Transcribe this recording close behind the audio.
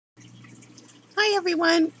Hi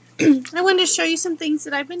everyone. I wanted to show you some things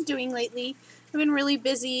that I've been doing lately. I've been really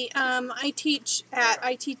busy. I teach at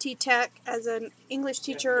ITT Tech as an English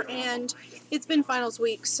teacher, and it's been finals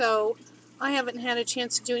week, so I haven't had a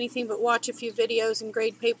chance to do anything but watch a few videos and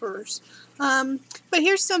grade papers. But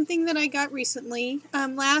here's something that I got recently,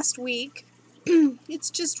 last week. It's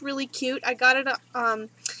just really cute. I got it at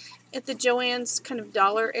the Joann's kind of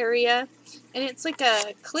dollar area, and it's like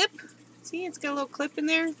a clip. See, it's got a little clip in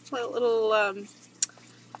there. It's a little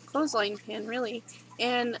clothesline pin, really.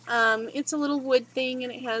 And it's a little wood thing,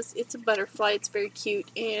 and it's a butterfly. It's very cute.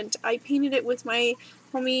 And I painted it with my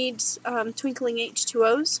homemade twinkling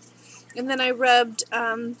H2Os. And then I rubbed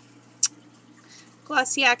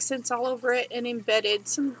glossy accents all over it and embedded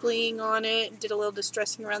some bling on it. Did a little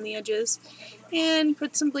distressing around the edges. And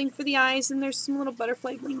put some bling for the eyes. And there's some little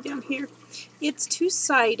butterfly bling down here. It's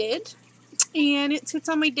two-sided. And it sits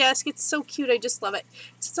on my desk. It's so cute. I just love it.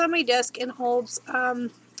 It sits on my desk and holds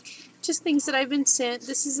just things that I've been sent.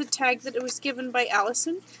 This is a tag that was given by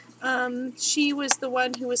Allison. She was the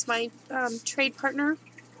one who was my trade partner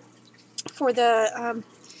for the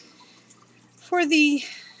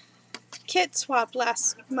kit swap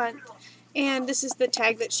last month. And this is the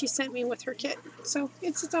tag that she sent me with her kit. So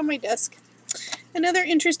it sits on my desk. Another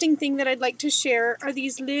interesting thing that I'd like to share are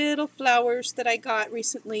these little flowers that I got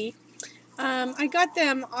recently. I got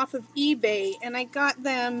them off of eBay, and I got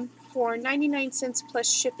them for 99 cents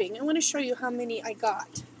plus shipping. I want to show you how many I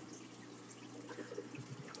got.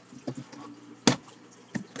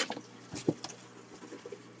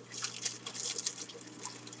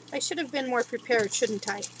 I should have been more prepared, shouldn't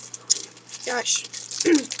I? Gosh.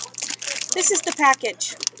 This is the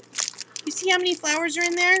package. You see how many flowers are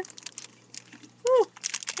in there? Woo.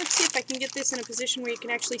 Let's see if I can get this in a position where you can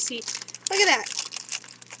actually see. Look at that.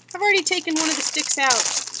 I've already taken one of the sticks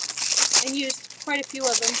out and used quite a few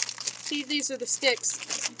of them. See, these are the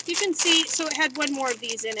sticks. You can see, so it had one more of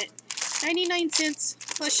these in it. 99 cents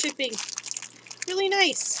plus shipping. Really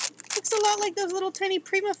nice. Looks a lot like those little tiny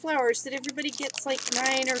Prima flowers that everybody gets, like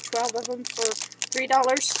 9 or 12 of them for $3.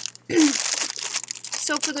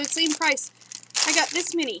 So for the same price, I got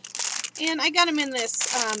this many. And I got them in this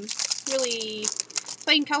really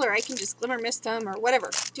plain color. I can just glimmer mist them or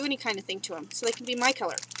whatever. Do any kind of thing to them so they can be my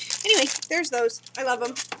color. Anyway, there's those. I love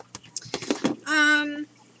them.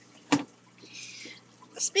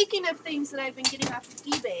 Speaking of things that I've been getting off of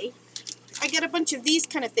eBay, I got a bunch of these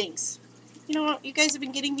kind of things. You know, you guys have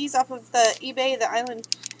been getting these off of the eBay, the Island,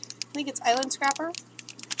 I think it's Island Scrapper.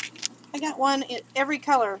 I got one in every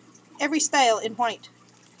color, every style in white,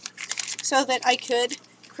 so that I could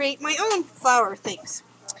create my own flower things.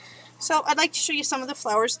 So I'd like to show you some of the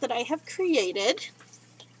flowers that I have created.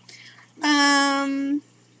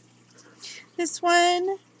 This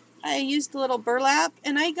one, I used a little burlap,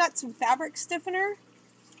 and I got some fabric stiffener.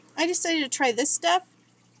 I decided to try this stuff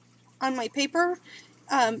on my paper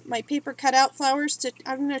cutout flowers.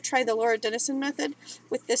 I'm going to try the Laura Dennison method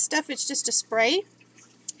with this stuff. It's just a spray,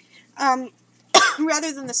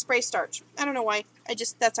 rather than the spray starch. I don't know why.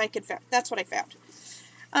 That's what I found.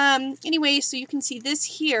 Anyway, so you can see this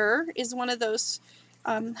here is one of those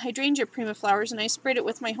hydrangea prima flowers, and I sprayed it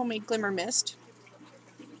with my homemade glimmer mist.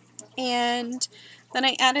 And then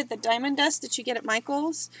I added the diamond dust that you get at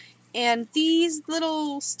Michael's. And these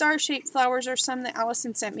little star-shaped flowers are some that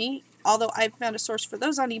Allison sent me, although I've found a source for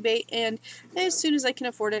those on eBay, and as soon as I can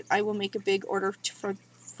afford it, I will make a big order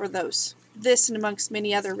for those. This and amongst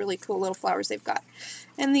many other really cool little flowers they've got.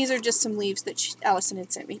 And these are just some leaves that Allison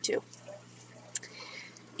had sent me too.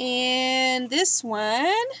 And this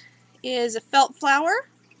one is a felt flower.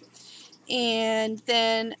 And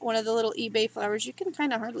then one of the little eBay flowers, you can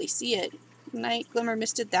kind of hardly see it. And I glimmer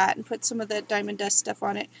misted that and put some of the diamond dust stuff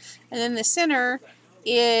on it. And then the center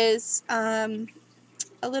is a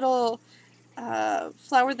little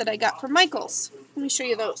flower that I got from Michael's. Let me show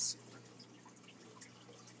you those.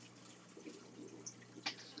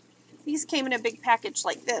 These came in a big package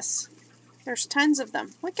like this. There's tons of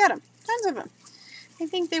them. Look at them. Tons of them. I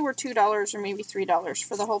think they were $2 or maybe $3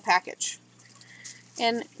 for the whole package.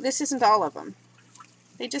 And this isn't all of them.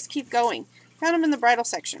 They just keep going. Found them in the bridal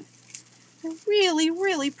section. They're really,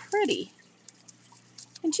 really pretty.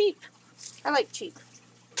 And cheap. I like cheap.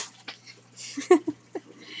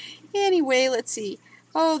 Anyway, let's see.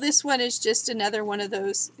 Oh, this one is just another one of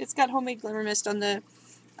those. It's got homemade glimmer mist on the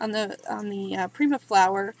Prima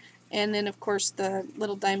flower, and then of course the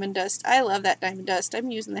little diamond dust. I love that diamond dust. I'm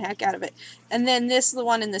using the heck out of it. And then this, the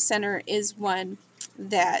one in the center, is one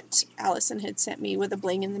that Allison had sent me with a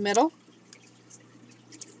bling in the middle.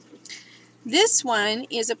 This one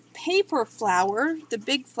is a paper flower. The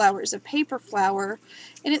big flower is a paper flower,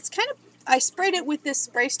 and it's kind of I sprayed it with this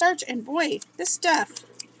spray starch, and boy, this stuff,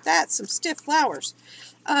 that's some stiff flowers.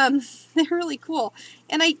 They're really cool.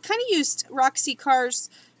 And I kind of used Roxy Carr's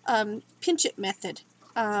pinch it method.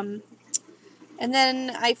 And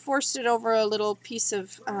then I forced it over a little piece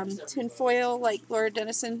of tin foil like Laura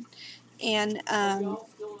Dennison and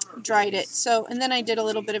dried it. So, and then I did a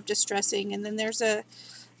little bit of distressing. And then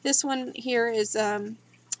this one here is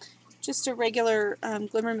just a regular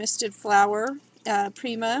glimmer misted flower,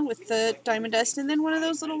 Prima with the diamond dust, and then one of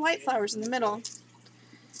those little white flowers in the middle.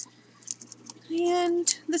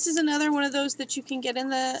 And this is another one of those that you can get in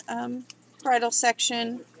the bridal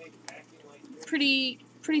section. Pretty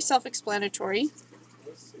self-explanatory.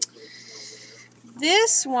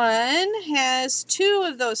 This one has two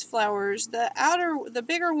of those flowers. The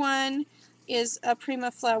bigger one is a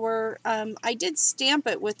Prima flower. I did stamp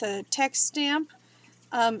it with a text stamp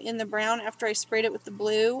in the brown after I sprayed it with the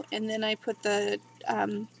blue, and then I put the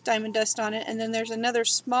diamond dust on it. And then there's another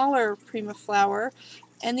smaller Prima flower,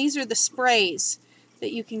 and these are the sprays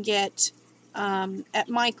that you can get at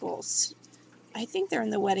Michael's. I think they're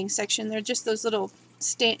in the wedding section. They're just those little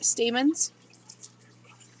stamens.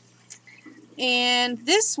 And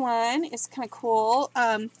this one is kind of cool.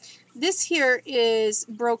 This here is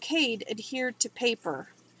brocade adhered to paper.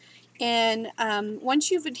 And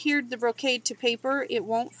once you've adhered the brocade to paper, it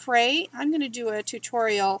won't fray. I'm going to do a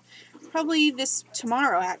tutorial, probably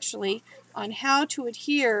tomorrow actually, on how to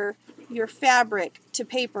adhere your fabric to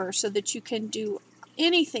paper so that you can do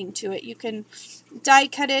anything to it. You can die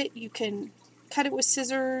cut it, you can cut it with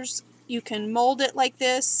scissors, you can mold it like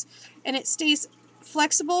this, and it stays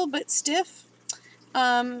flexible but stiff.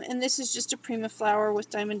 And this is just a Prima flower with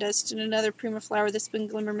diamond dust, and another Prima flower that's been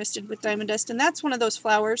glimmer misted with diamond dust, and that's one of those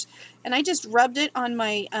flowers. And I just rubbed it on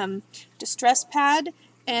my distress pad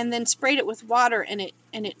and then sprayed it with water, and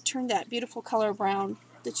it turned that beautiful color brown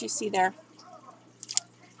that you see there.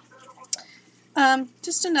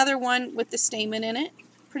 Just another one with the stamen in it,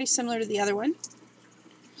 pretty similar to the other one.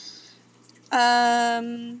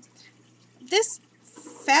 This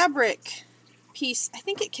fabric piece, I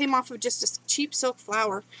think it came off of just a cheap silk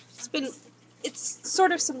flower. It's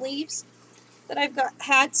sort of some leaves that I've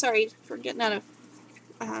had. Sorry for getting out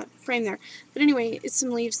of frame there. But anyway, it's some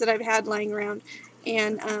leaves that I've had lying around,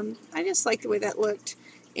 and I just like the way that looked.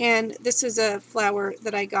 And this is a flower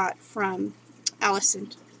that I got from Allison.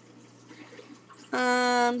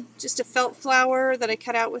 Just a felt flower that I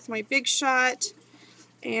cut out with my Big Shot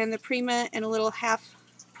and the Prima and a little half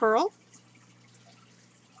pearl.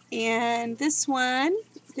 And this one,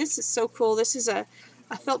 this is so cool. This is a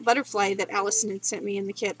felt butterfly that Allison had sent me in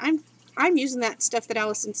the kit. I'm using that stuff that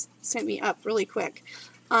Allison sent me up really quick.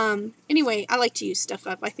 Anyway, I like to use stuff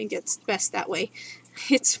up. I think it's best that way.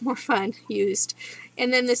 It's more fun used.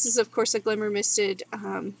 And then this is, of course, a glimmer misted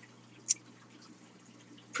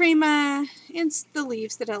Prima, and the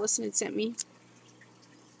leaves that Allison had sent me.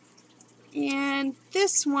 And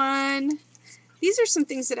this one, these are some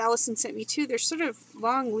things that Allison sent me too. They're sort of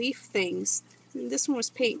long leaf things. And this one was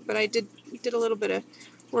pink, but I did a little bit of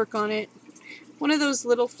work on it. One of those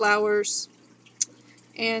little flowers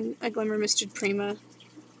and a glimmer misted Prima.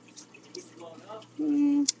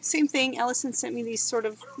 Same thing, Allison sent me these sort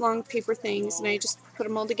of long paper things, and I just put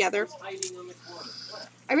them all together.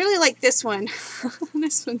 I really like this one.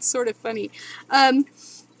 This one's sort of funny.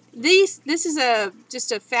 This is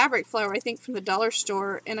just a fabric flower, I think, from the dollar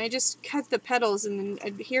store, and I just cut the petals and then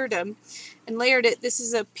adhered them and layered it. This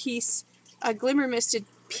is a glimmer misted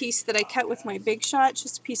piece that I cut with my Big Shot,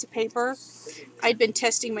 just a piece of paper. I'd been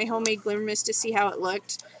testing my homemade glimmer mist to see how it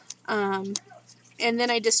looked, and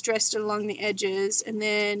then I distressed it along the edges. And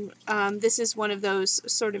then this is one of those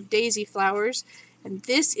sort of daisy flowers. And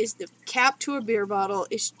this is the cap to a beer bottle.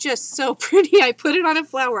 It's just so pretty. I put it on a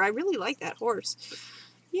flower. I really like that horse.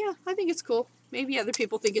 Yeah, I think it's cool. Maybe other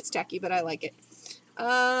people think it's tacky, but I like it.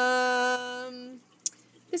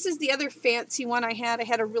 This is the other fancy one I had. I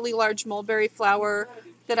had a really large mulberry flower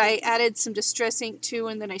that I added some distress ink to,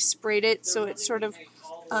 and then I sprayed it so it sort of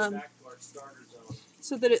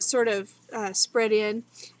spread in.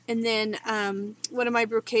 And then one of my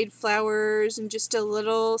brocade flowers, and just a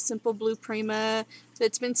little simple blue Prima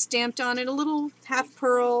that's been stamped on it, a little half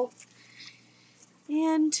pearl,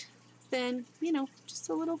 and then, you know, just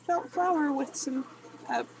a little felt flower with some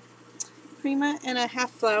Prima and a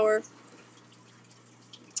half flower.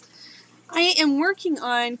 I am working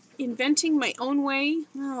on inventing my own way.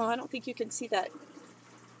 Oh, I don't think you can see that.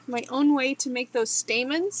 My own way to make those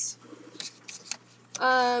stamens.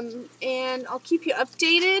 And I'll keep you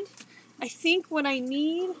updated. I think what I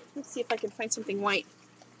need, let's see if I can find something white.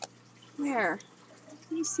 There.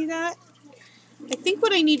 Can you see that? I think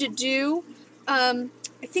what I need to do, I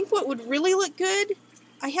think what would really look good,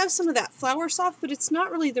 I have some of that flower soft, but it's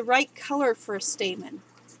not really the right color for a stamen.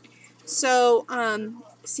 So,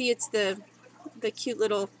 see, it's the cute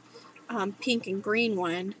little pink and green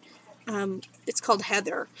one. It's called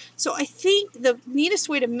Heather. So I think the neatest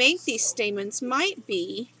way to make these stamens might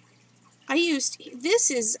be,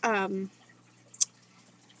 this is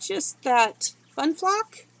just that Fun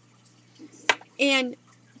Flock, and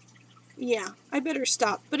yeah, I better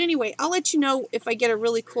stop. But anyway, I'll let you know if I get a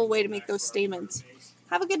really cool way to make those stamens.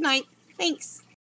 Have a good night. Thanks.